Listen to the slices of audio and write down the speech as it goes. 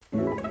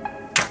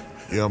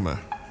Yeah, man.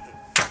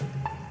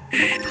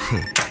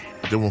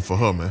 That one for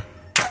her, man.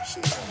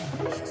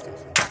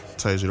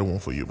 Tasia, that one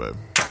for you, baby.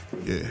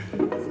 Yeah.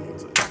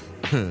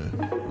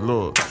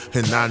 Look,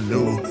 and I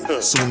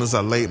knew soon as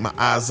I laid my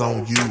eyes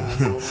on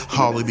you,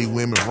 all of these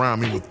women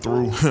around me were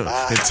through.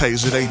 And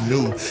Tasia, they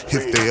knew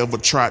if they ever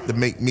tried to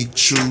make me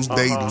choose,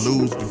 they'd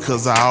lose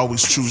because I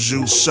always choose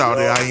you.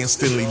 Shawty, I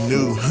instantly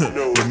knew.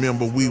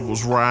 Remember we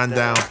was riding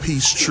down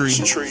Peachtree,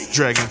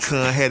 Dragon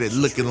Con had it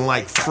looking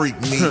like Freak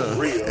Me,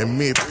 and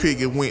me and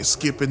Piggy went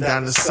skipping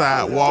down the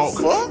sidewalk.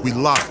 We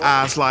locked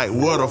eyes like,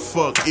 what the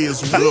fuck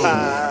is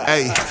love?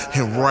 Hey,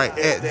 and right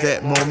at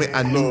that moment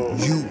I knew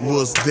you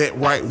was that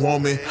right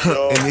woman.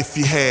 And if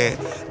you had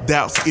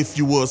doubts if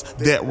you was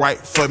that right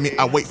for me,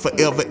 I wait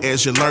forever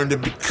as you learn to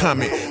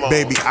become it.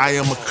 Baby, I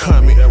am a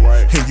coming,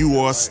 and you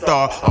are a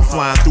star. I'm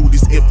flying through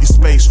this empty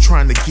space,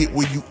 trying to get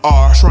where you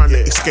are, trying to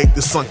escape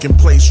the sunken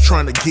place,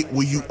 trying to get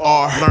where you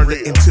are. Learn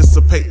to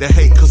anticipate the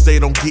hate, cause they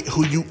don't get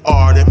who you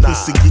are. That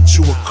pussy get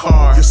you a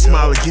car, your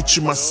smile will get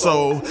you my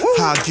soul.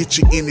 I'll get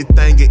you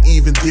anything and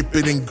even dip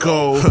it in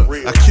gold.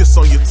 I kiss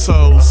on your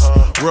toes,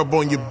 rub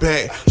on your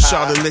back,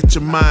 shout to let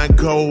your mind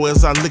go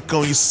as I lick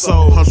on your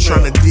soul. I'm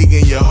trying to dig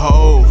in your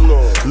hole,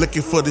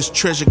 looking for this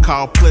treasure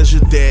called pleasure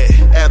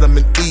that Adam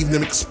and Eve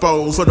them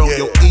exposed. Put on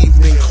your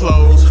evening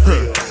clothes.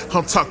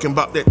 I'm talking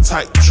about that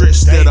tight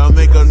dress that'll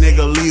make a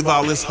nigga leave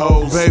all his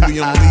hoes.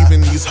 Baby, I'm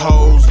leaving these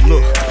hoes.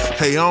 Look,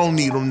 hey, I don't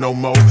need them no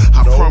more.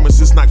 I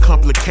promise it's not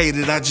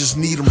complicated, I just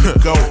need them to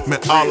go. Man,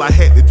 all I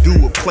had to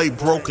do was play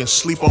broke and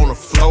sleep on the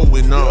floor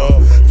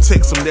and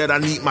text them that I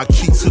need my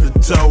key to the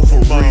door for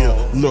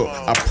real. Look,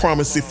 I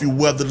promise if you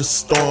weather the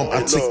storm,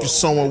 I take you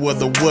somewhere where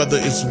the weather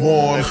is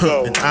warm.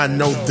 And I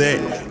know that,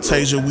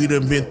 Tasia, we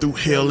done been through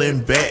hell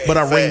and back, but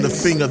I ring the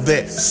finger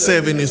that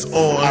 7 is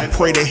on. I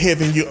pray to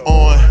heaven you're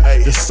on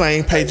the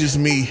same page as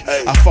me.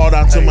 I fall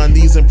down to my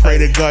knees and pray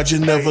to God you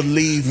never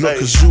leave. Look,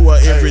 cause you are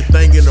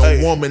everything in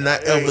a woman I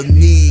ever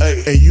need,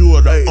 and you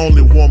are the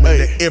only woman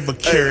that ever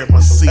carried my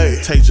seed.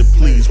 Tasia,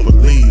 please